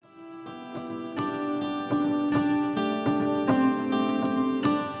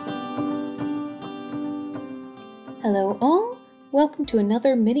Hello all! Welcome to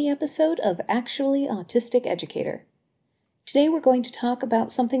another mini episode of Actually Autistic Educator. Today we're going to talk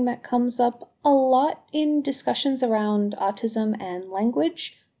about something that comes up a lot in discussions around autism and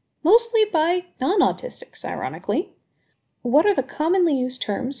language, mostly by non-autistics, ironically. What are the commonly used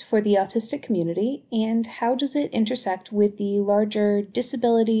terms for the autistic community, and how does it intersect with the larger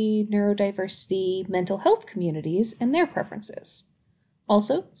disability, neurodiversity, mental health communities and their preferences?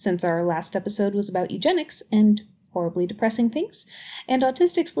 Also, since our last episode was about eugenics and horribly depressing things, and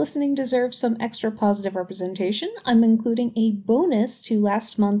autistics listening deserve some extra positive representation, I'm including a bonus to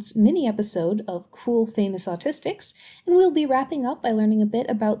last month's mini episode of Cool Famous Autistics, and we'll be wrapping up by learning a bit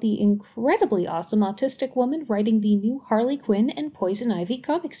about the incredibly awesome autistic woman writing the new Harley Quinn and Poison Ivy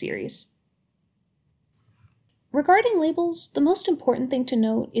comic series. Regarding labels, the most important thing to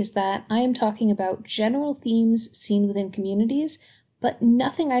note is that I am talking about general themes seen within communities, but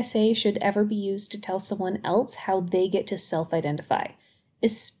nothing I say should ever be used to tell someone else how they get to self-identify,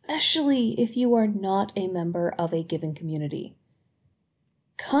 especially if you are not a member of a given community.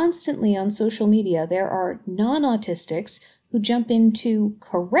 Constantly on social media, there are non-autistics who jump in to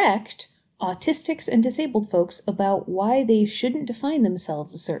correct autistics and disabled folks about why they shouldn't define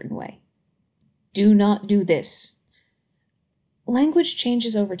themselves a certain way. Do not do this. Language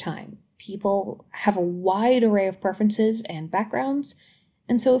changes over time. People have a wide array of preferences and backgrounds,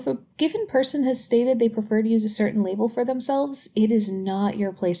 and so if a given person has stated they prefer to use a certain label for themselves, it is not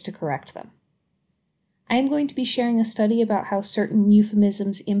your place to correct them. I am going to be sharing a study about how certain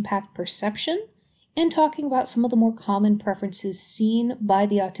euphemisms impact perception, and talking about some of the more common preferences seen by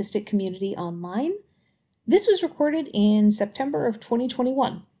the autistic community online. This was recorded in September of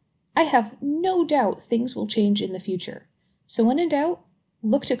 2021. I have no doubt things will change in the future, so when in doubt,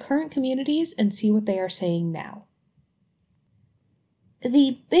 look to current communities and see what they are saying now.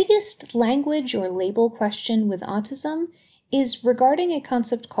 The biggest language or label question with autism is regarding a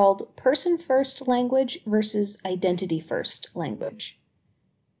concept called person-first language versus identity-first language.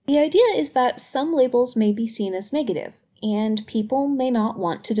 The idea is that some labels may be seen as negative, and people may not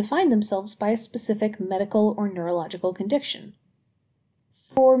want to define themselves by a specific medical or neurological condition.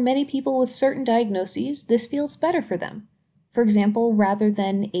 For many people with certain diagnoses, this feels better for them. For example, rather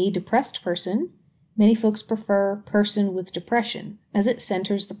than a depressed person, many folks prefer person with depression, as it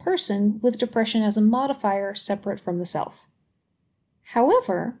centers the person with depression as a modifier separate from the self.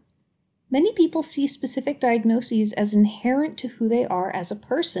 However, many people see specific diagnoses as inherent to who they are as a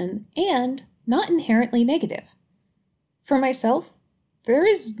person and not inherently negative. For myself, there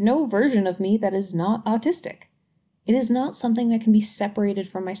is no version of me that is not autistic. It is not something that can be separated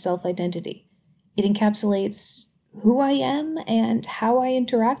from my self-identity. It encapsulates who I am and how I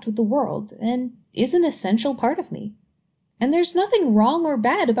interact with the world, and is an essential part of me. And there's nothing wrong or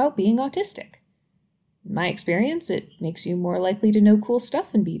bad about being autistic. In my experience, it makes you more likely to know cool stuff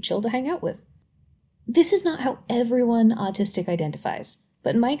and be chill to hang out with. This is not how everyone autistic identifies,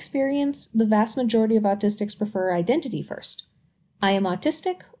 but in my experience, the vast majority of autistics prefer identity first. I am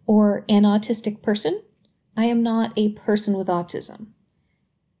autistic, or an autistic person. I am not a person with autism.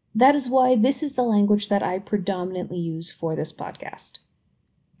 That is why this is the language that I predominantly use for this podcast.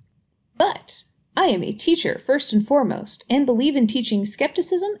 But I am a teacher first and foremost, and believe in teaching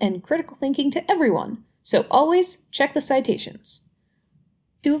skepticism and critical thinking to everyone, so always check the citations.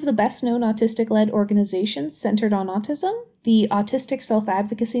 Two of the best-known autistic-led organizations centered on autism, the Autistic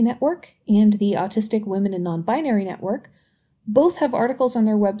Self-Advocacy Network and the Autistic Women and Non-Binary Network, both have articles on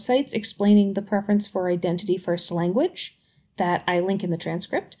their websites explaining the preference for identity-first language that I link in the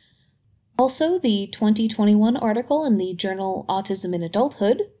transcript. Also, the 2021 article in the journal Autism in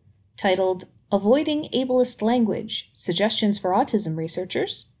Adulthood, titled Avoiding Ableist Language, Suggestions for Autism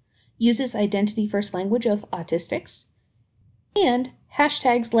Researchers, uses identity-first language of autistics, and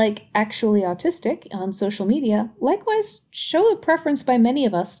hashtags like #ActuallyAutistic on social media likewise show a preference by many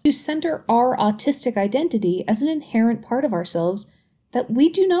of us to center our autistic identity as an inherent part of ourselves that we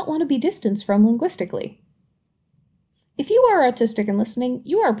do not want to be distanced from linguistically. If you are autistic and listening,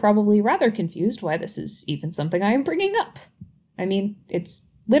 you are probably rather confused why this is even something I am bringing up. I mean, it's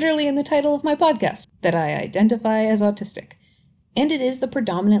literally in the title of my podcast that I identify as autistic, and it is the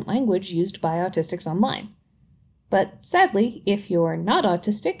predominant language used by autistics online. But sadly, if you're not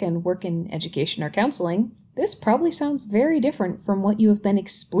autistic and work in education or counseling, this probably sounds very different from what you have been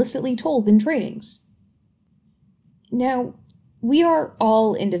explicitly told in trainings. Now, we are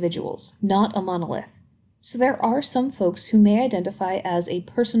all individuals, not a monolith. So there are some folks who may identify as a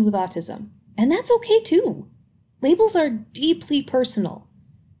person with autism, and that's okay too. Labels are deeply personal.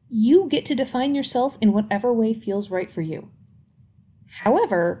 You get to define yourself in whatever way feels right for you.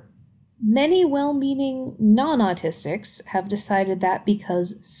 However, Many well-meaning non-autistics have decided that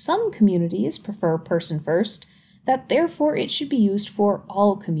because some communities prefer person first, that therefore it should be used for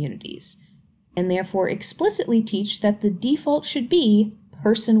all communities, and therefore explicitly teach that the default should be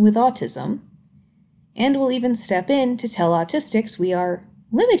person with autism, and will even step in to tell autistics we are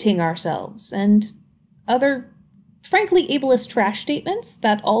limiting ourselves, and other, frankly, ableist trash statements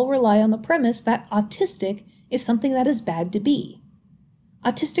that all rely on the premise that autistic is something that is bad to be.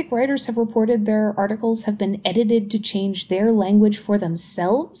 Autistic writers have reported their articles have been edited to change their language for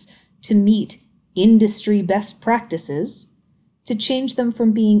themselves to meet industry best practices, to change them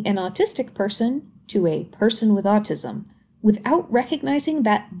from being an autistic person to a person with autism, without recognizing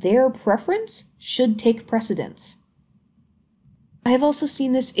that their preference should take precedence. I have also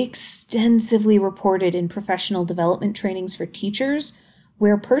seen this extensively reported in professional development trainings for teachers,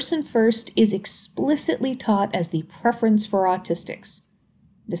 where person first is explicitly taught as the preference for autistics,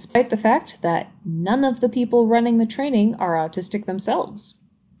 despite the fact that none of the people running the training are autistic themselves.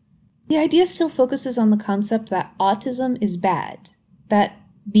 The idea still focuses on the concept that autism is bad, that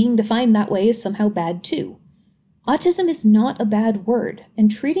being defined that way is somehow bad too. Autism is not a bad word,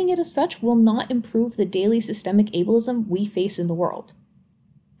 and treating it as such will not improve the daily systemic ableism we face in the world.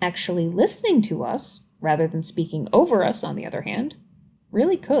 Actually listening to us, rather than speaking over us, on the other hand,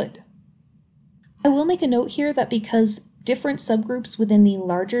 really could. I will make a note here that because different subgroups within the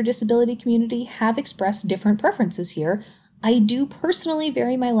larger disability community have expressed different preferences here, I do personally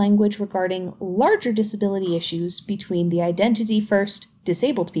vary my language regarding larger disability issues between the identity first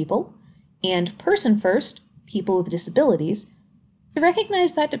disabled people and person first people with disabilities, to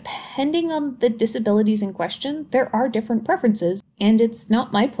recognize that depending on the disabilities in question, there are different preferences, and it's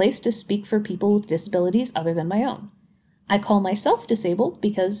not my place to speak for people with disabilities other than my own. I call myself disabled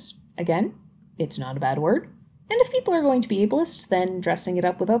because, again, it's not a bad word, and if people are going to be ableist, then dressing it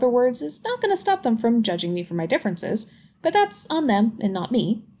up with other words is not going to stop them from judging me for my differences, but that's on them and not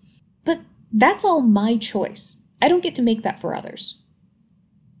me. But that's all my choice. I don't get to make that for others.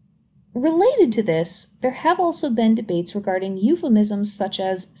 Related to this, there have also been debates regarding euphemisms such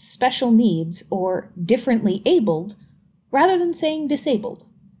as special needs or differently abled, rather than saying disabled.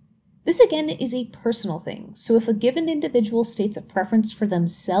 This again is a personal thing, so if a given individual states a preference for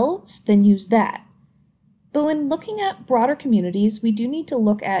themselves, then use that. But when looking at broader communities, we do need to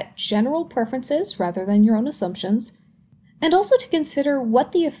look at general preferences rather than your own assumptions, and also to consider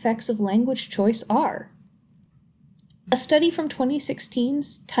what the effects of language choice are. A study from 2016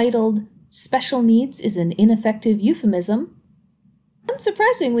 titled "Special Needs is an Ineffective Euphemism,"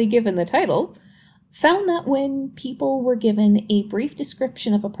 unsurprisingly given the title, found that when people were given a brief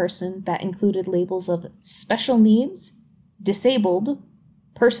description of a person that included labels of special needs, disabled,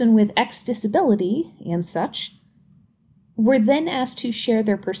 person with X disability, and such, were then asked to share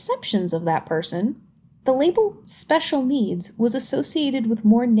their perceptions of that person, the label special needs was associated with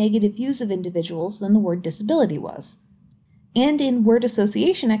more negative views of individuals than the word disability was. And in word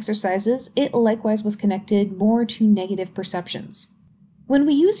association exercises, it likewise was connected more to negative perceptions. When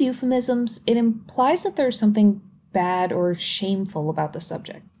we use euphemisms, it implies that there's something bad or shameful about the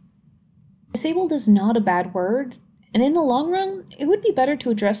subject. Disabled is not a bad word, and in the long run, it would be better to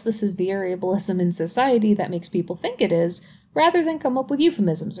address the severe ableism in society that makes people think it is, rather than come up with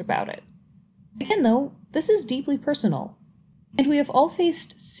euphemisms about it. Again though, this is deeply personal, and we have all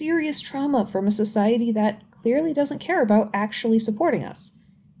faced serious trauma from a society that clearly doesn't care about actually supporting us.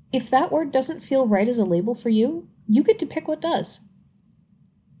 If that word doesn't feel right as a label for you, you get to pick what does.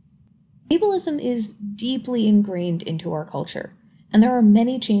 Ableism is deeply ingrained into our culture, and there are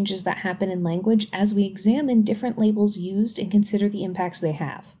many changes that happen in language as we examine different labels used and consider the impacts they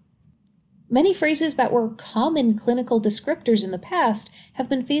have. Many phrases that were common clinical descriptors in the past have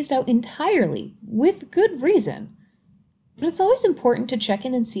been phased out entirely, with good reason. But it's always important to check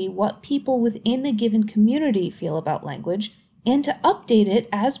in and see what people within a given community feel about language, and to update it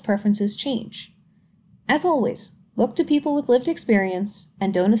as preferences change. As always, look to people with lived experience,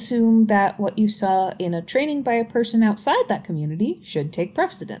 and don't assume that what you saw in a training by a person outside that community should take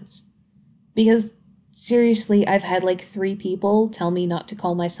precedence. Because, seriously, I've had like 3 people tell me not to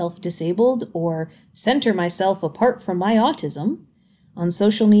call myself disabled or center myself apart from my autism on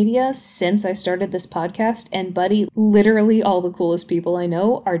social media since I started this podcast, and buddy, literally all the coolest people I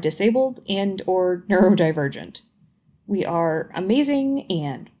know are disabled and or neurodivergent. We are amazing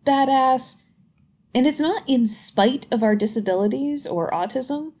and badass, and it's not in spite of our disabilities or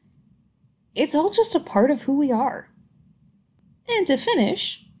autism. It's all just a part of who we are. And to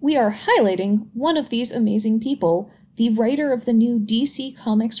finish, we are highlighting one of these amazing people, the writer of the new DC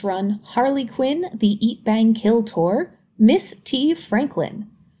Comics run Harley Quinn, The Eat Bang Kill Tour, Miss T. Franklin.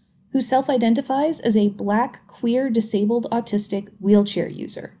 who self-identifies as a Black, queer, disabled, autistic wheelchair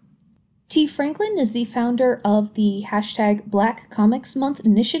user. T. Franklin is the founder of the hashtag Black Comics Month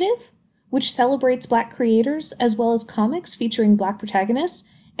initiative, which celebrates Black creators as well as comics featuring Black protagonists,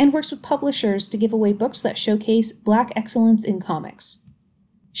 and works with publishers to give away books that showcase Black excellence in comics.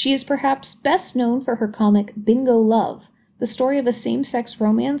 She is perhaps best known for her comic Bingo Love, the story of a same-sex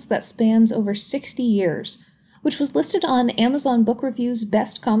romance that spans over 60 years, which was listed on Amazon Book Review's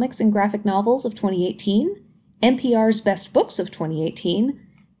Best Comics and Graphic Novels of 2018, NPR's Best Books of 2018,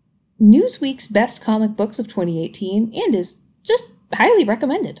 Newsweek's Best Comic Books of 2018, and is just highly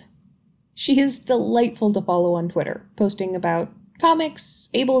recommended. She is delightful to follow on Twitter, posting about comics,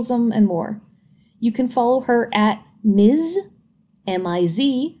 ableism, and more. You can follow her at Ms.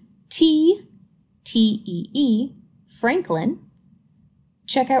 M-I-Z-T-T-E-E Franklin.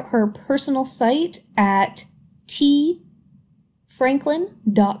 Check out her personal site at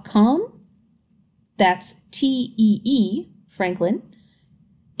tfranklin.com. That's T-E-E Franklin.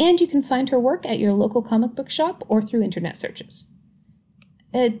 And you can find her work at your local comic book shop or through internet searches.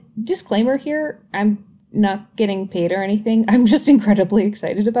 A disclaimer here, I'm not getting paid or anything. I'm just incredibly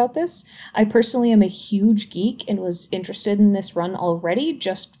excited about this. I personally am a huge geek and was interested in this run already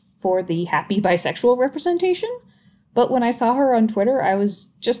just for the happy bisexual representation. But when I saw her on Twitter, I was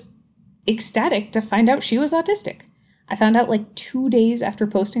just ecstatic to find out she was autistic. I found out like 2 days after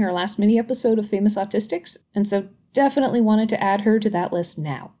posting our last mini episode of Famous Autistics, and so definitely wanted to add her to that list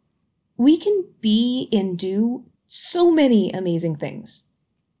now. We can be and do so many amazing things.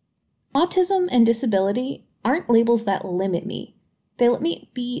 Autism and disability aren't labels that limit me. They let me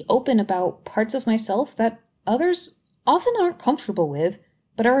be open about parts of myself that others often aren't comfortable with,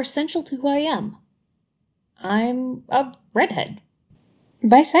 but are essential to who I am. I'm a redhead,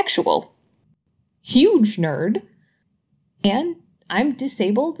 bisexual, huge nerd, and I'm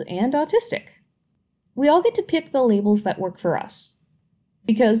disabled and autistic. We all get to pick the labels that work for us.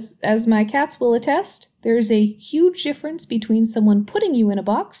 Because, as my cats will attest, there is a huge difference between someone putting you in a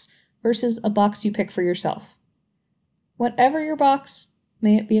box versus a box you pick for yourself. Whatever your box,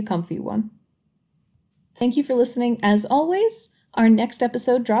 may it be a comfy one. Thank you for listening as always. Our next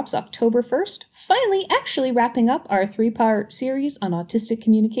episode drops October 1st, finally actually wrapping up our 3-part series on autistic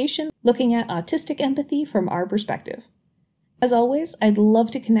communication, looking at autistic empathy from our perspective. As always, I'd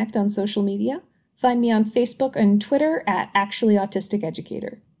love to connect on social media. Find me on Facebook and Twitter at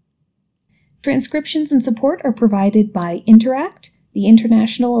ActuallyAutisticEducator. Transcriptions and support are provided by Interact, the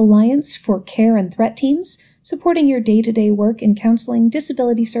International Alliance for Care and Threat Teams, supporting your day-to-day work in counseling,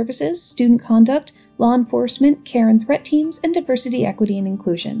 disability services, student conduct, law enforcement, care and threat teams, and diversity, equity, and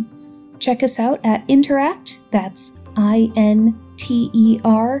inclusion. Check us out at Interact, that's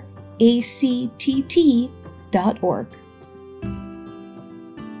INTERACTT.org.